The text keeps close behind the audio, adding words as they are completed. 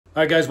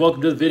All right, guys,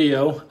 welcome to the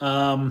video.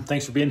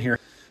 Thanks for being here.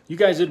 You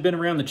guys that have been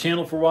around the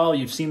channel for a while,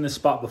 you've seen this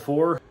spot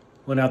before.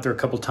 Went out there a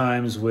couple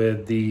times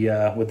with the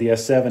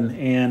S7,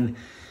 and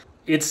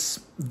it's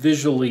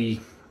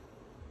visually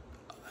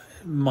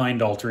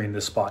mind-altering.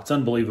 This spot, it's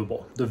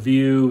unbelievable. The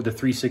view, the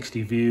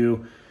 360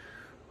 view,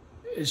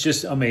 it's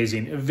just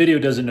amazing. Video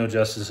doesn't know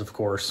justice, of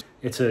course.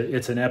 It's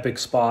an epic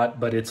spot,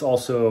 but it's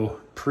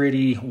also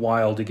pretty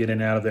wild to get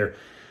in and out of there.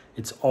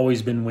 It's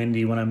always been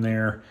windy when I'm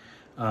there.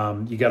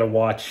 You got to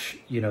watch,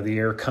 the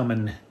air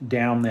coming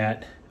down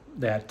that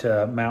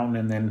mountain,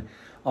 and then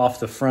off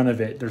the front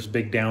of it, there's a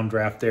big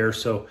downdraft there.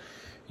 So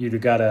you either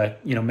got to,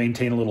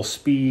 maintain a little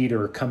speed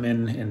or come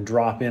in and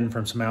drop in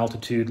from some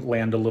altitude,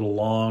 land a little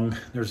long.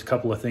 There's a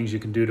couple of things you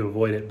can do to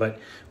avoid it,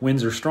 but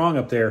winds are strong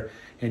up there,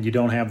 and you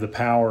don't have the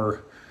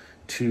power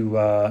to,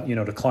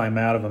 to climb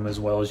out of them as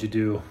well as you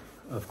do,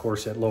 of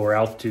course, at lower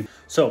altitude.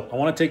 So I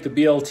want to take the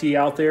BLT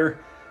out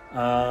there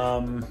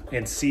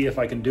and see if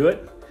I can do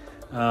it.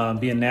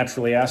 Being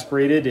naturally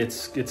aspirated,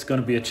 it's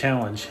going to be a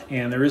challenge.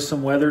 And there is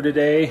some weather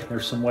today.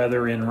 There's some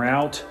weather en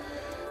route.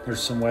 There's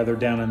some weather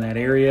down in that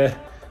area.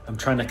 I'm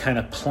trying to kind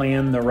of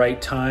plan the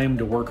right time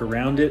to work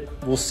around it.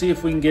 We'll see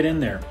if we can get in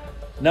there.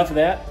 Enough of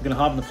that. I'm going to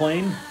hop in the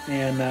plane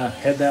and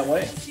head that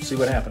way. See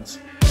what happens.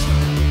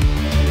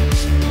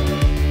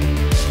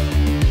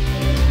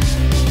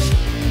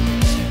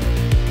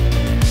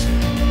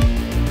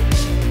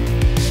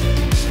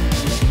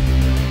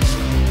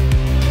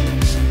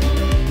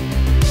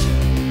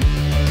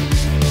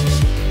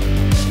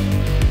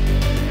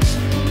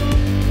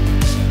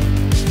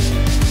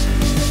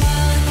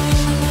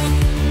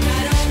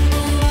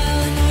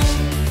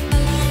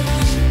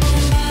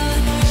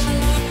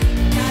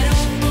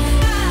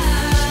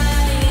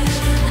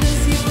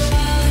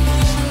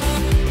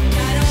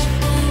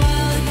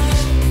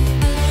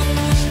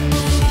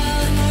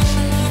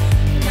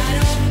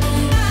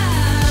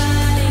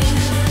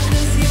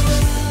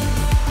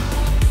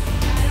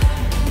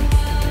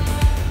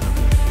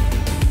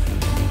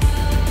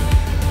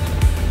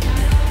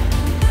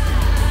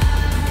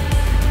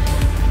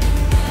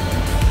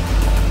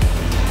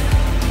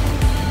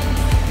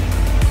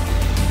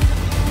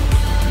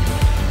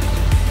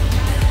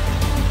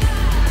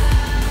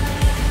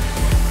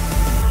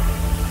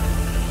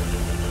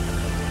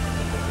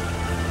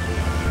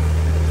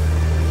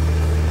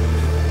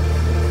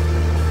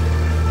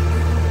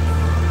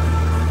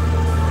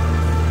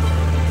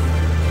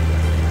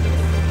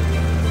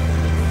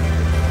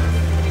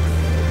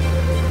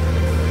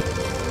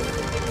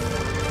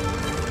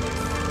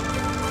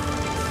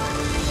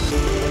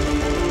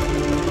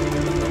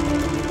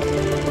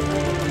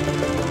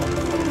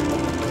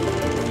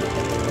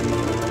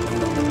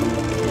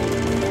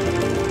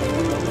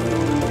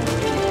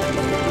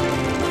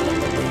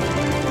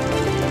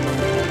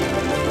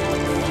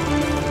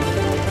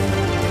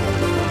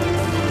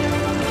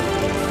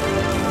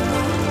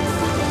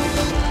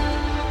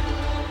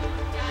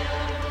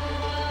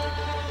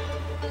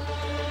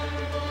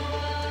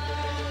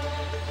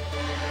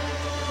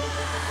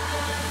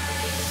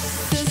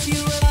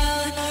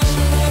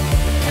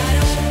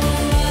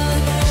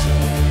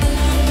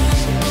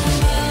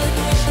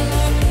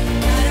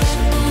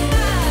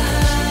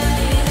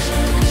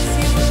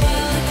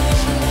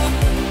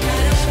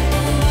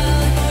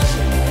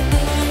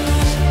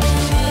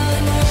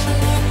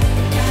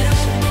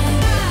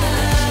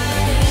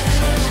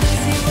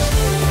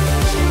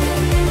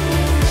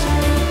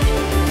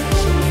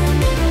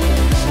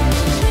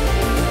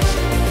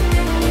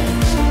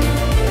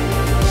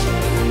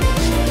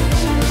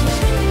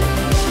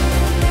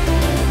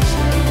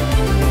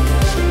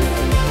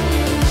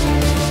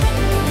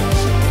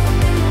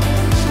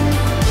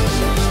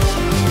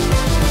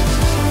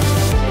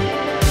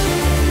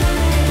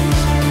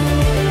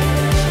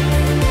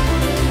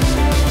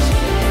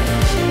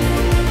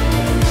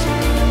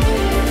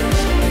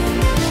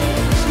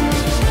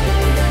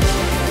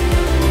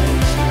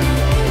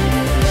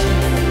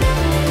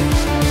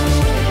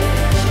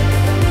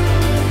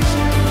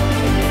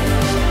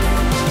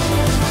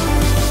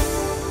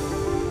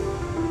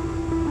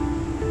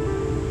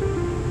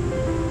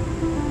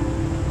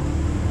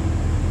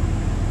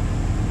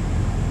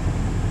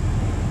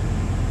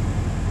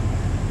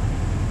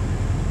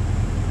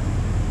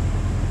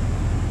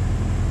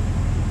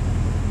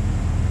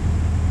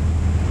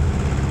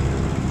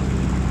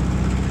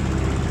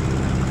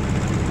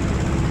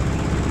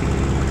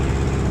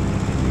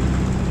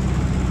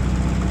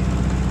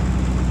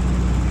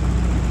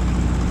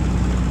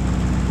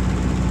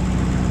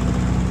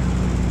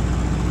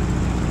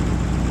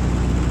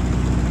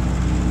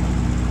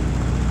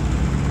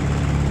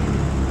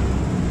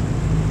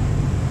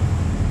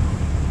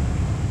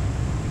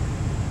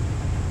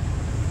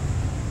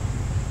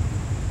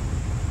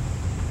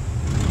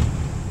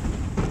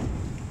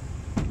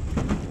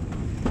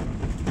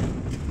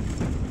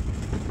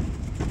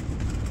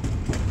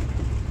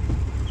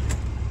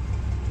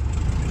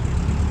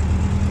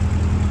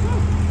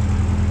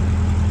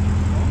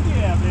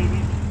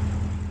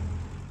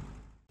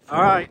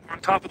 All right, we're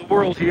on top of the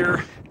world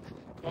here,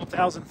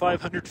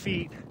 12,500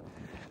 feet.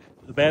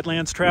 the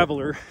Badlands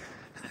Traveler,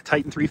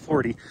 Titan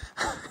 340.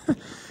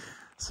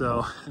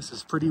 So this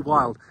is pretty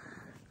wild.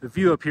 The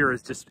view up here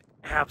is just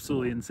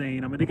absolutely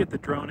insane. I'm going to get the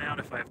drone out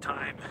if I have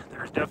time.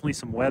 There's definitely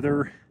some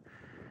weather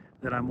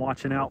that I'm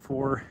watching out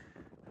for.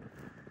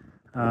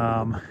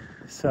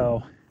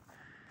 So,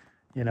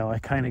 you know, I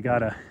kind of got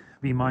to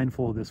be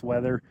mindful of this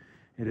weather.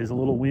 It is a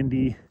little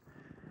windy.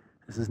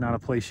 This is not a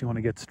place you want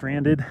to get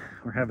stranded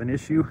or have an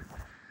issue,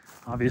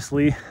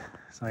 obviously.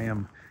 So I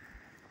am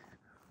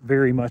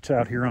very much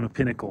out here on a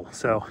pinnacle.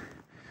 So,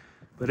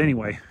 but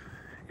anyway,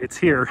 it's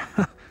here.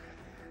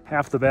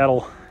 Half the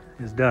battle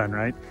is done,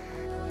 right?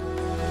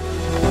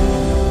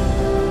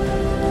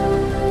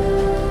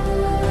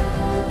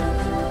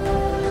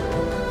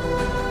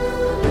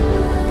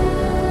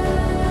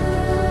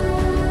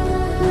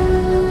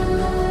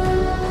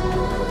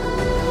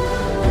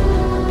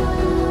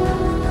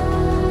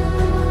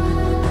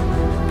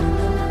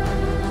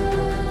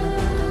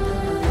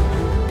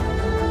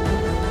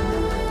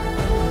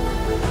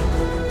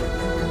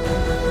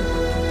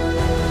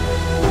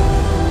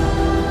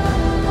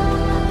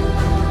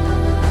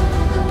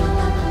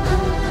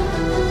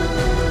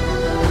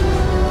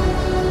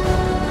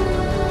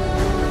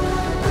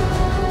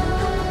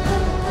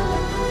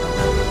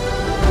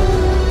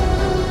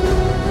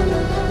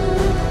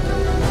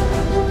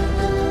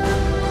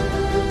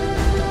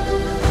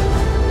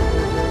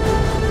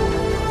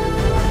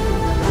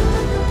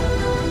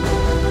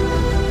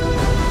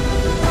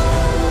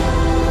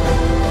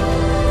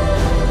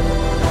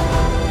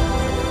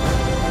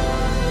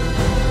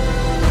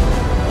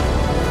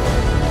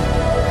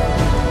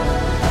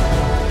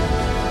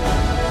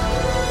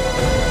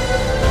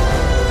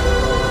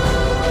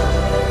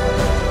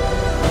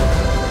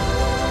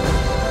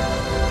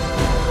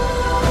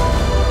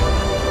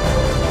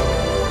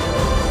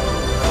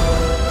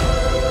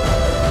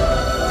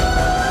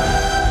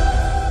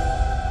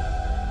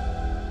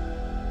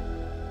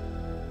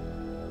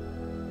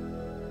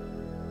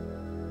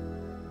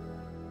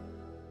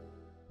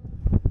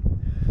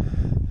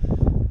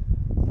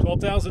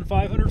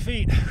 $12,500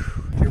 feet.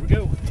 Here we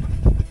go.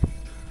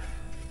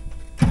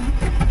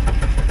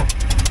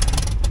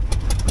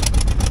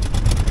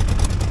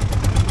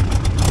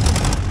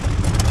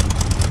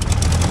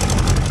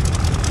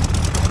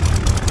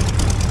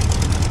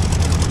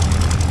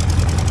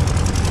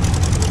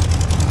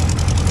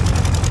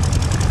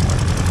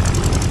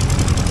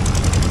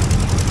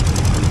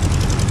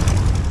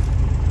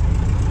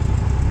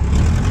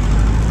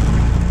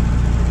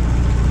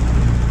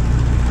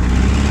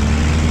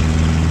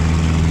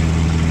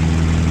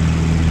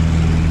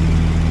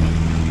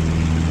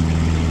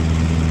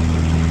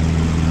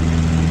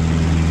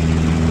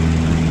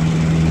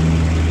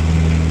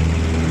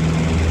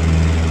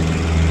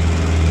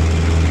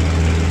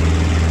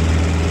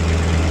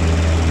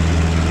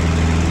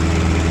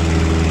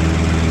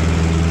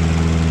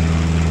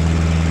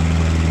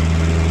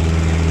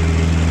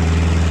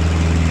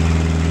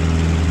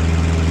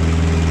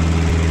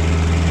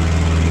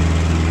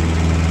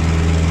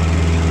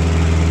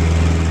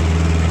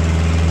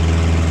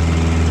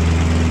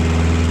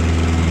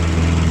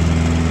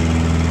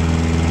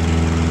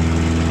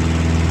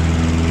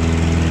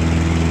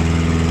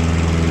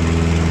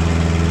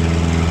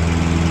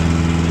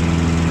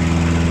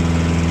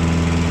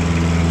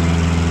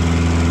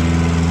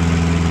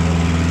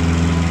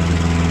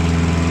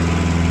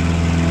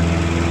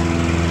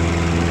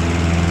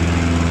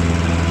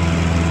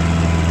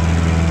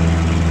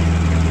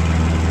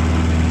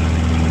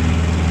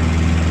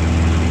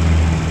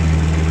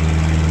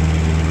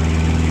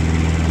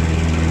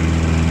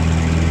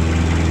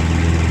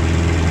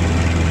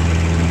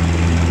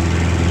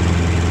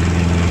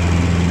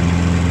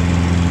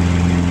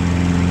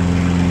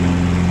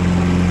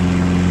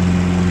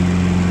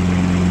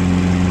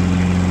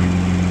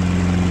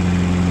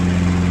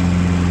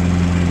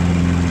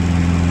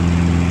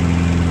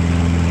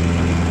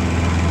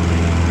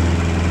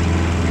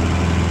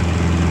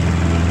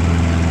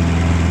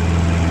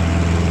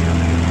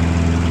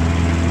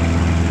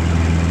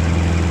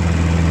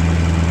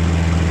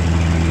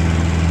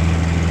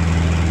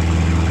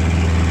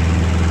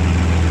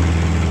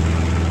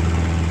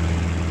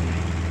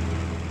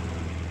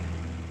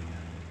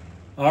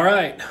 All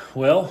right,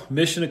 well,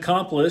 mission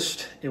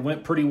accomplished. It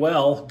went pretty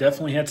well.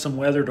 Definitely had some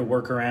weather to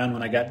work around.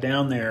 When I got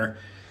down there,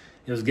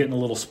 it was getting a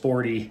little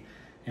sporty,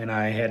 and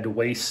I had to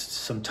waste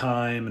some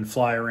time and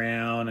fly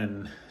around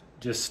and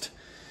just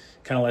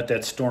kind of let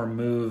that storm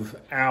move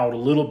out a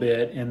little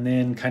bit, and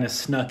then kind of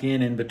snuck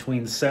in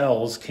between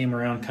cells, came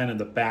around kind of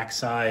the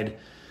backside,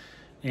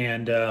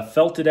 and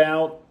felt it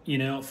out. You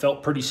know,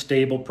 felt pretty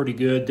stable, pretty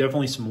good.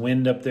 Definitely some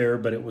wind up there,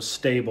 but it was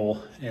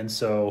stable, and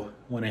so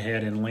went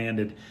ahead and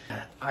landed.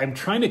 I'm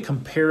trying to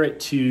compare it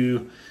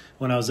to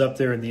when I was up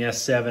there in the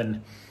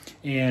S7,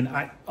 and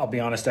I'll be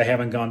honest, I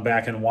haven't gone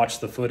back and watched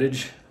the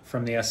footage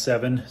from the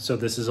S7, so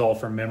this is all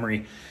from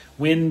memory.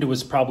 Wind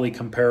was probably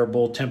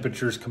comparable,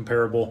 temperatures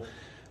comparable.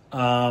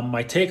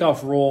 My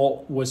takeoff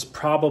roll was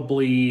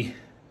probably,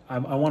 I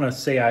want to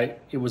say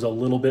it was a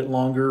little bit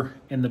longer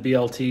in the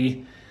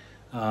BLT.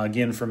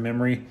 again from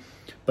memory,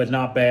 but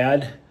not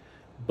bad.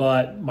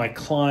 But my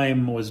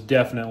climb was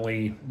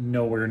definitely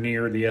nowhere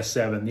near the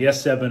S7. The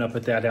S7 up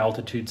at that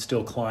altitude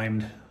still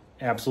climbed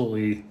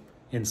absolutely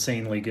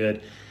insanely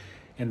good.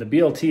 And the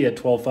BLT at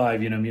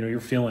 12.5, you're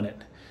feeling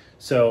it.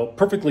 So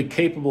perfectly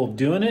capable of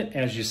doing it,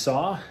 as you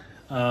saw.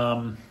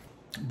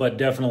 But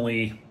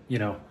definitely,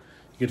 you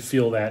could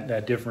feel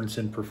that difference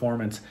in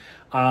performance.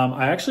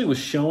 I actually was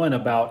showing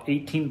about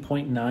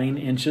 18.9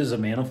 inches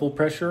of manifold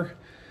pressure,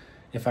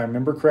 if I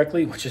remember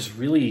correctly, which is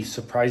really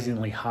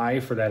surprisingly high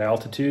for that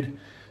altitude.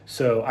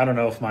 So I don't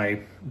know if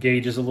my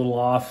gauge is a little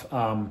off.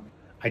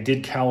 I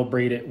did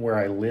calibrate it where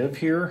I live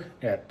here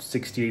at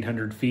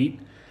 6,800 feet,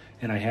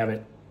 and I have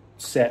it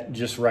set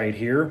just right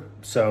here.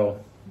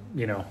 So,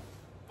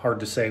 hard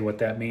to say what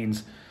that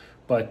means,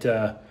 but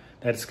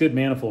that's good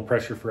manifold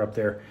pressure for up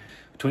there.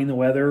 Between the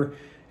weather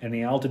and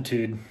the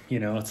altitude,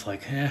 it's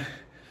like,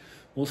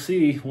 we'll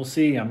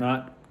see. I'm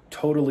not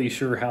totally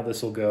sure how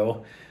this will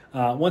go.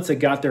 Once I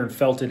got there and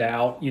felt it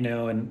out,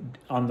 and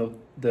on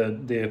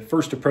the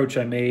first approach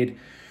I made,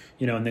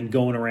 and then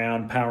going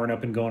around, powering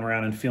up and going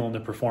around and feeling the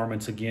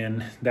performance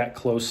again, that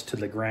close to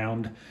the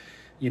ground,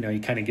 you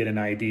kind of get an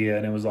idea,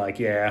 and it was like,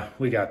 yeah,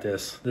 we got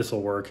this. This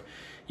will work,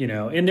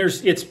 and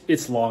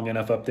it's long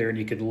enough up there, and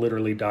you could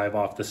literally dive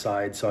off the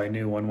side. So I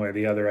knew one way or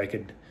the other I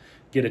could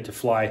get it to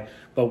fly.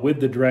 But with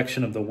the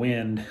direction of the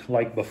wind,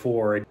 like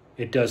before,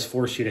 it does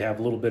force you to have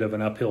a little bit of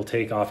an uphill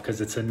takeoff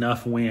because it's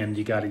enough wind.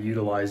 You got to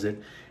utilize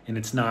it, and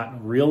it's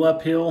not real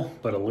uphill,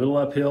 but a little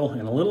uphill,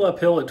 and a little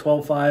uphill at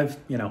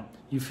 12.5,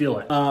 you feel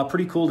it.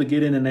 Pretty cool to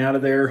get in and out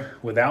of there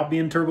without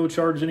being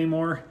turbocharged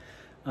anymore.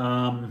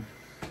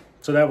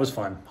 So that was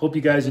fun. Hope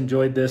you guys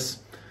enjoyed this.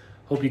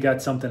 Hope you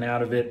got something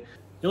out of it.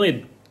 The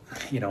only,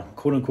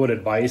 quote unquote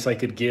advice I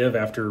could give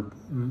after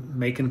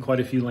making quite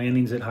a few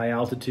landings at high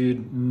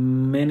altitude,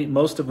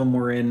 most of them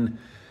were in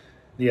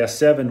the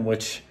S7,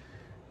 which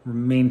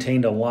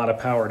maintained a lot of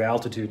power at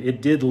altitude.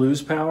 It did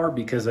lose power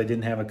because I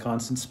didn't have a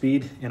constant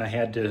speed, and I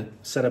had to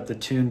set up the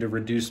tune to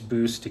reduce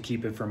boost to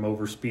keep it from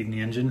overspeeding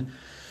the engine.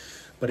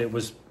 But it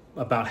was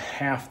about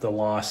half the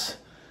loss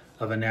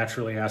of a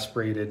naturally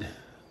aspirated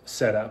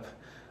setup.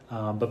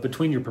 But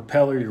between your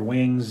propeller, your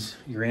wings,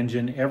 your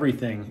engine,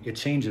 everything, it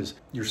changes.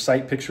 Your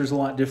sight picture is a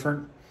lot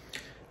different.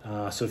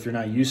 So if you're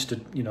not used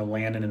to,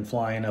 landing and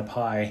flying up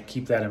high,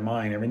 keep that in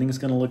mind. Everything's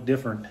going to look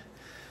different,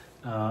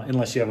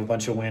 unless you have a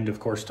bunch of wind, of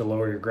course, to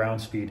lower your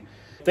ground speed.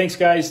 Thanks,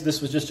 guys. This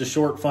was just a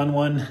short, fun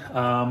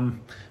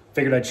one.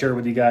 Figured I'd share it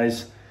with you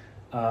guys.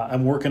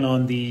 I'm working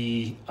on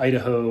the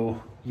Idaho,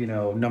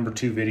 number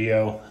 2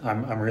 video.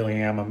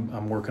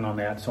 I'm working on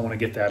that. So I want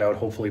to get that out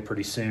hopefully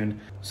pretty soon.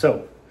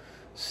 So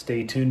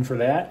stay tuned for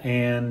that.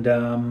 And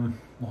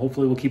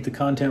hopefully we'll keep the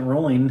content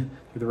rolling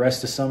through the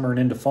rest of summer and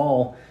into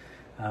fall,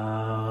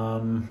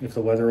 if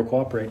the weather will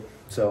cooperate.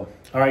 So,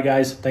 all right,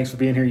 guys, thanks for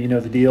being here. You know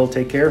the deal.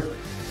 Take care.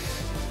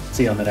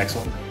 See you on the next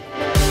one.